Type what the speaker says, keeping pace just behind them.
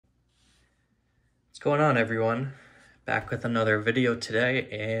Going on, everyone? Back with another video today,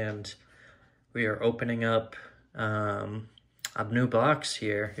 and we are opening up a new box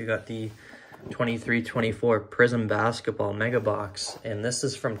here. We got the 23-24 Prizm Basketball Mega Box, and this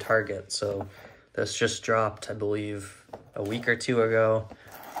is from Target. So this just dropped, I believe, a week or two ago.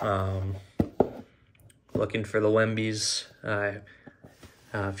 Looking for the Wembies.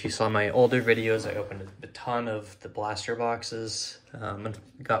 If you saw my older videos, I opened a ton of the blaster boxes. And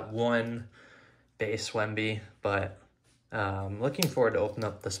got one base Wemby, but looking forward to open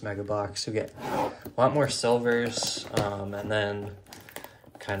up this mega box. We get a lot more silvers, and then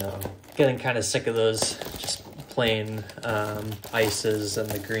getting kind of sick of those just plain ices and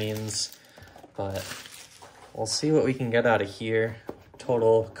the greens, but we'll see what we can get out of here.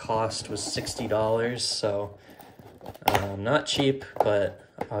 Total cost was $60, so not cheap, but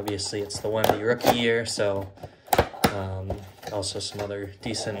obviously it's the Wemby rookie year, so also some other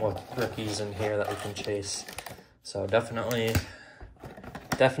decent rookies in here that we can chase. So definitely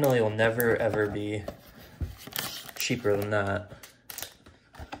will never ever be cheaper than that.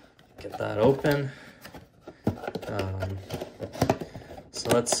 Get that open. So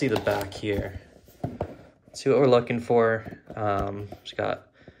let's see the back here. Let's see what we're looking for. It's got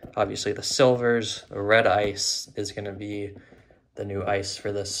obviously the silvers. The red ice is going to be the new ice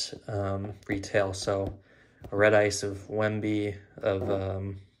for this retail. So a red ice of Wemby,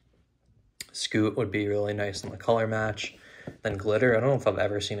 of Scoot would be really nice in the color match. Then glitter, I don't know if I've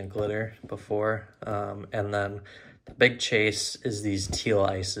ever seen a glitter before. And then the big chase is these teal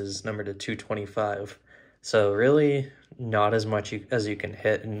ices, numbered to 225. So really not as much as you can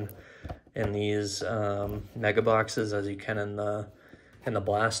hit in these mega boxes as you can in the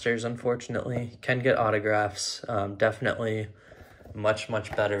blasters, unfortunately. You can get autographs, definitely much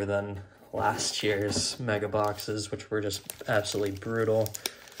better than last year's mega boxes, which were just absolutely brutal.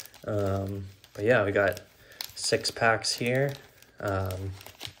 But yeah, we got 6 packs here,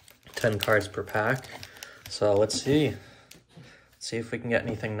 10 cards per pack. So let's see if we can get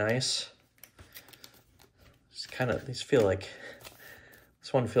anything nice. These feel like,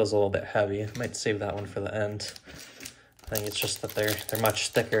 this one feels a little bit heavy. I might save that one for the end. I think it's just that they're much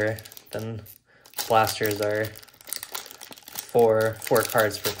thicker than blasters are. Four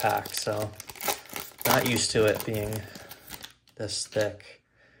cards per pack, so not used to it being this thick.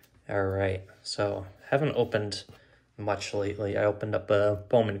 All right, so haven't opened much letely. I opened up a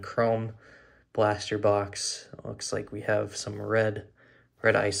Bowman Chrome blaster box. It looks like we have some red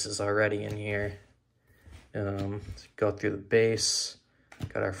ices already in here. Let's go through the base.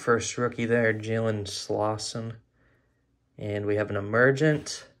 Got our first rookie there, Jalen Slauson, and we have an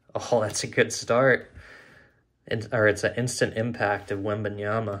emergent. Oh, that's a good start. It's an instant impact of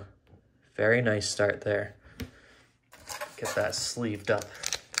Wembanyama. Very nice start there. Get that sleeved up.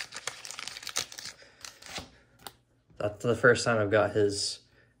 That's the first time I've got his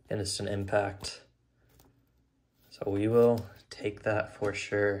instant impact, so we will take that for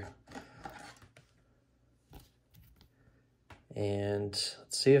sure. And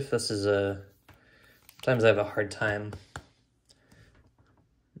let's see if this is sometimes I have a hard time.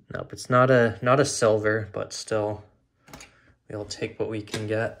 Nope, it's not a silver, but still, we'll take what we can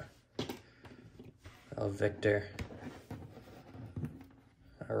get. Oh, Victor.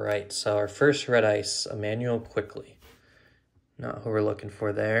 All right, so our first red ice, Emmanuel Quickly. Not who we're looking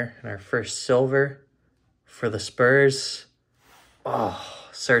for there. And our first silver for the Spurs. Oh,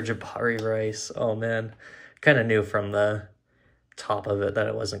 Serge Ibaka. Oh, man. Kind of knew from the top of it that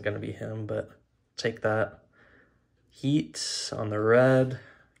it wasn't going to be him, but take that. Heat on the red.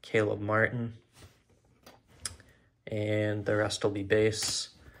 Caleb Martin, and the rest will be base.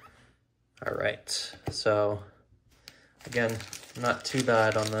 All right, so again, not too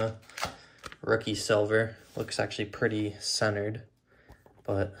bad on the rookie silver. Looks actually pretty centered,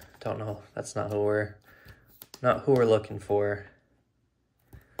 but don't know. That's not who we're looking for.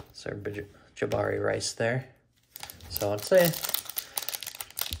 So Jabari Rice there. So I'd say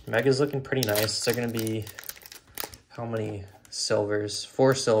Mega's looking pretty nice. They're going to be how many silvers?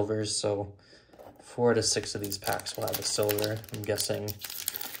 4 silvers, so 4 to 6 of these packs will have a silver. I'm guessing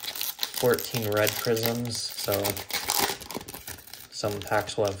 14 red prisms, so some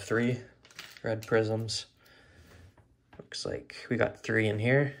packs will have 3 red prisms. Looks like we got 3 in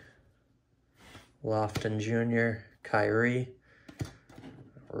here. Lofton Jr., Kyrie,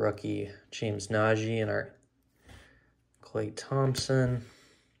 rookie James Najee, and our Klay Thompson,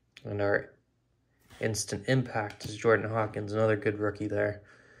 and our instant impact is Jordan Hawkins, another good rookie there.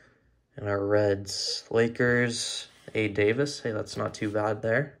 And our Reds, Lakers, A. Davis. Hey, that's not too bad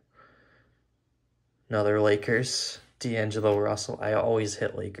there. Another Lakers, D'Angelo Russell. I always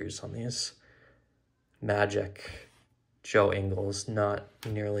hit Lakers on these. Magic, Joe Ingles, not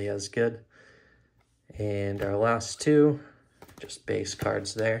nearly as good. And our last two, just base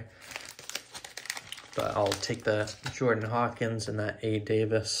cards there. But I'll take the Jordan Hawkins and that A.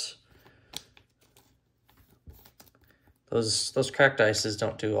 Davis. Those cracked ices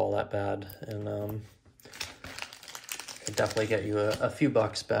don't do all that bad, and could definitely get you a few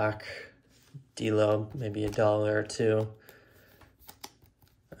bucks back. D-Lo, maybe $1 or $2.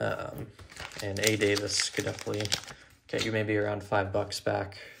 And A. Davis could definitely get you maybe around $5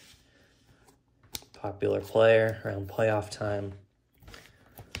 back. Popular player around playoff time.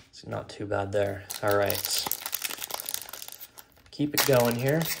 It's not too bad there. All right. Keep it going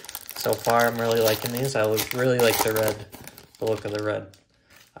here. So far, I'm really liking these. I would really like the look of the red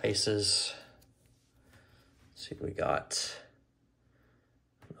ices. Let's see what we got.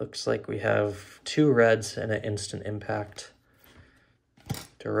 Looks like we have 2 reds and an instant impact.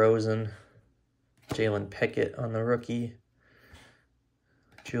 DeRozan, Jalen Pickett on the rookie,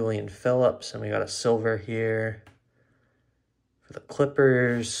 Julian Phillips, and we got a silver here for the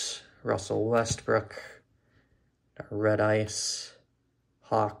Clippers, Russell Westbrook, our red ice,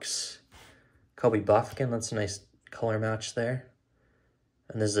 Hawks, Kobe Buffkin. That's a nice color match there.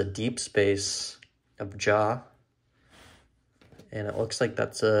 And this is a deep space of Ja, and it looks like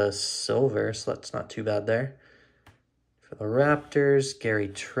that's a silver, so that's not too bad there. For the Raptors, Gary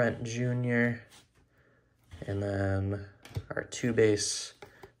Trent Jr., and then our 2-base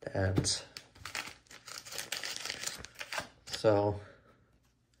to end. So,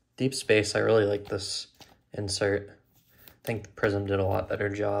 deep space, I really like this insert. I think Prizm did a lot better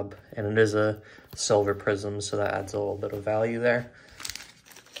job, and it is a silver Prizm, so that adds a little bit of value there.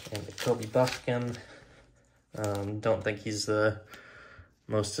 And the Kobe Buffkin, don't think he's the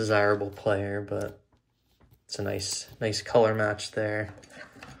most desirable player, but it's a nice color match there.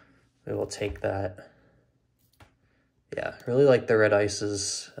 We will take that. Yeah, really like the red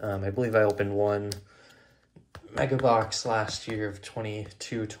ices. I believe I opened one mega box last year of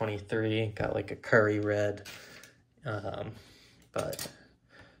 22, 23. Got like a curry red. But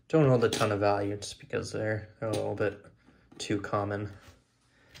don't hold a ton of value just because they're a little bit too common.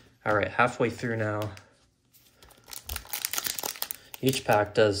 All right, halfway through now. Each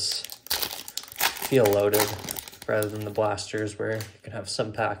pack does feel loaded rather than the blasters where you can have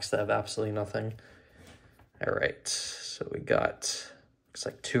some packs that have absolutely nothing. All right, so we got, looks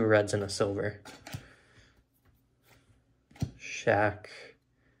like 2 reds and a silver. Shaq,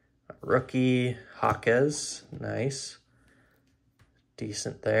 rookie, Hawkes, nice.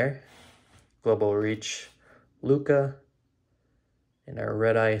 Decent there. Global Reach, Luka. And our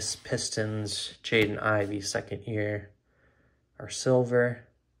red ice Pistons, Jaden Ivey, 2nd year. Our silver.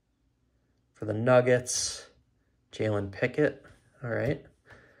 For the Nuggets, Jalen Pickett, all right.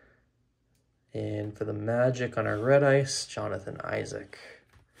 And for the Magic on our red ice, Jonathan Isaac.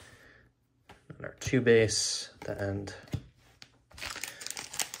 And our 2-base at the end.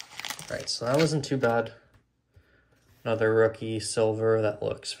 All right, so that wasn't too bad. Another rookie silver that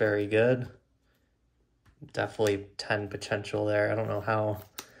looks very good. Definitely 10 potential there. I don't know how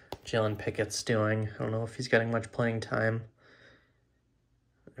Jalen Pickett's doing. I don't know if he's getting much playing time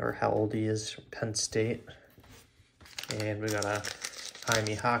or how old he is from Penn State. And we got a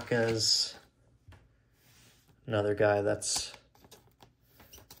Jaime Jaquez, another guy that's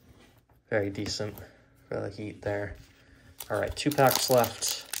very decent for the Heat there. All right, 2 packs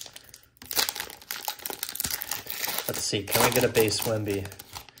left. Let's see, can we get a base Wemby?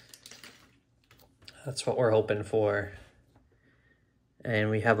 That's what we're hoping for. And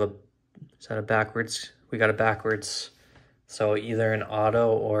we have a, is that a backwards? We got a backwards. So either an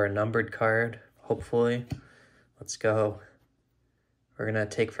auto or a numbered card, hopefully. Let's go. We're gonna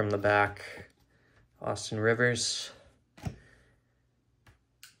take from the back Austin Rivers,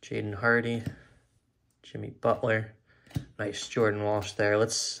 Jaden Hardy, Jimmy Butler. Nice Jordan Walsh there.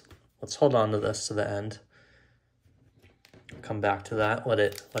 Let's hold on to this to the end. Come back to that. Let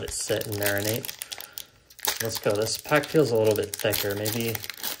it sit and marinate. Let's go. This pack feels a little bit thicker. Maybe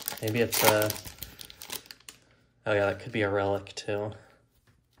it's a, oh yeah, that could be a relic too.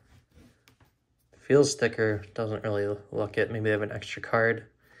 Feels thicker, doesn't really look it. Maybe they have an extra card.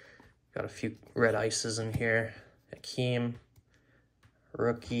 Got a few red ices in here. Hakeem.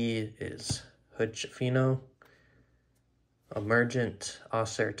 Rookie is Hood Schifino. Emergent,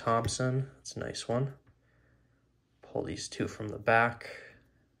 Oscar Thompson. That's a nice one. Pull these 2 from the back.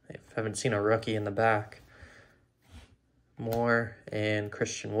 I haven't seen a rookie in the back. Moore and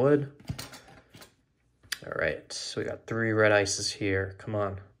Christian Wood. All right, so we got 3 red ices here. Come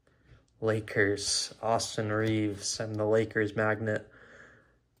on. Lakers, Austin Reeves. I'm the Lakers magnet.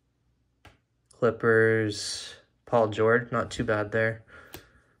 Clippers, Paul George, not too bad there.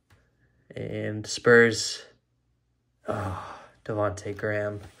 And Spurs, oh, Devontae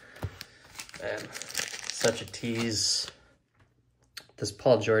Graham. Man, such a tease. This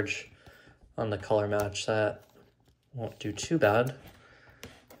Paul George on the color match, that won't do too bad.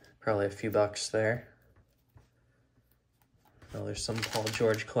 Probably a few bucks there. Well, there's some Paul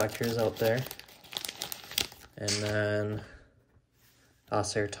George collectors out there. And then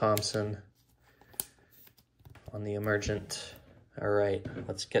Oscar Thompson on the emergent. All right,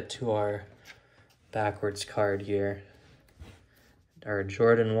 let's get to our backwards card here. Our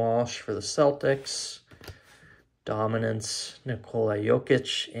Jordan Walsh for the Celtics. Dominance, Nikola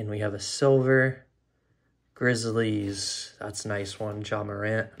Jokic, and we have a silver. Grizzlies, that's a nice one. Ja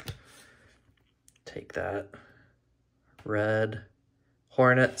Morant, take that. Red,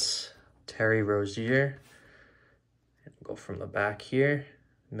 Hornets, Terry Rozier. And go from the back here.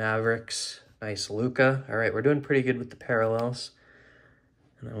 Mavericks, nice Luka. All right, we're doing pretty good with the parallels.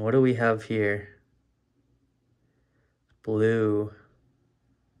 And then what do we have here? Blue,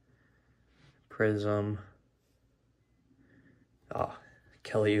 Prizm. Oh,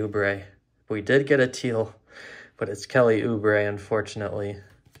 Kelly Oubre. We did get a teal, but it's Kelly Oubre, unfortunately.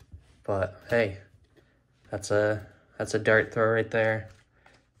 But hey, that's a dart throw right there.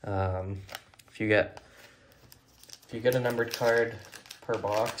 If you get a numbered card per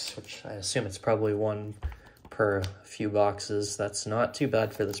box, which I assume it's probably one per few boxes, that's not too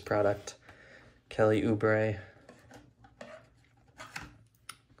bad for this product. Kelly Oubre.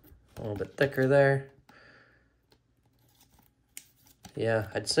 A little bit thicker there. Yeah,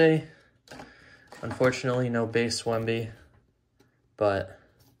 I'd say, unfortunately, no base Wemby, but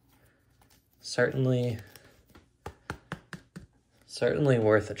certainly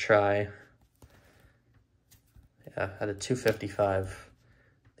worth a try. Yeah, at a 255,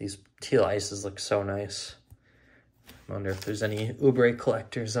 these teal ices look so nice. I wonder if there's any Oubre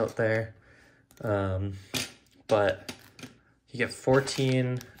collectors out there. But you get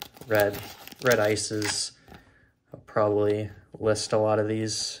 14 red ices. I'll probably list a lot of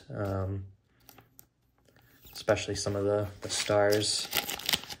these, especially some of the stars.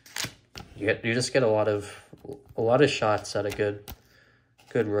 You just get a lot of shots at a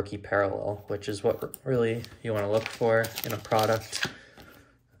good rookie parallel, which is what really you want to look for in a product.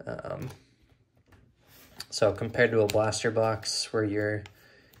 So compared to a blaster box where you're,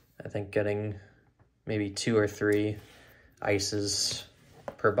 I think, getting maybe 2 or 3 ices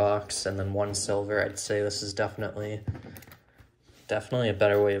per box and then 1 silver, I'd say this is definitely a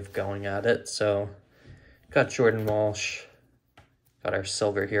better way of going at it. So got Jordan Walsh, got our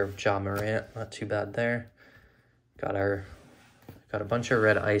silver here of Ja Morant, not too bad there. Got a bunch of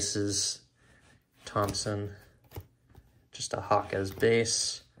red ices, Thompson, just a Hawk as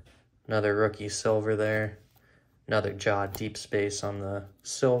base, another rookie silver there, another Ja deep space on the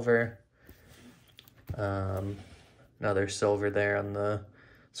silver, another silver there on the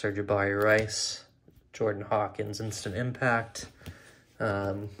Serge Ibaka Rice, Jordan Hawkins instant impact.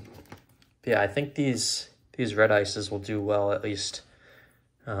 Yeah, I think these red ices will do well, at least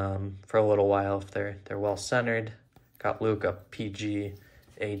for a little while, if they're well centered. Got Luka, PG,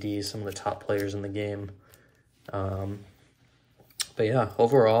 AD, some of the top players in the game. But yeah,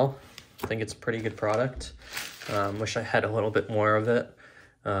 overall, I think it's a pretty good product. Wish I had a little bit more of it.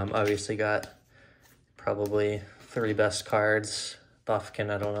 Obviously got probably 3 best cards. Buffkin,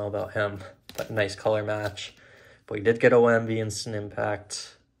 I don't know about him, but nice color match. But we did get a Wemby instant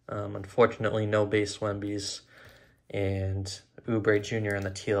impact. Unfortunately, no base Wembys. And Oubre Jr. and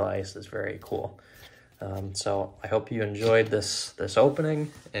the teal ice is very cool. So I hope you enjoyed this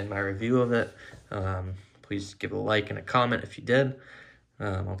opening and my review of it. Please give a like and a comment if you did.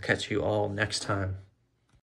 I'll catch you all next time.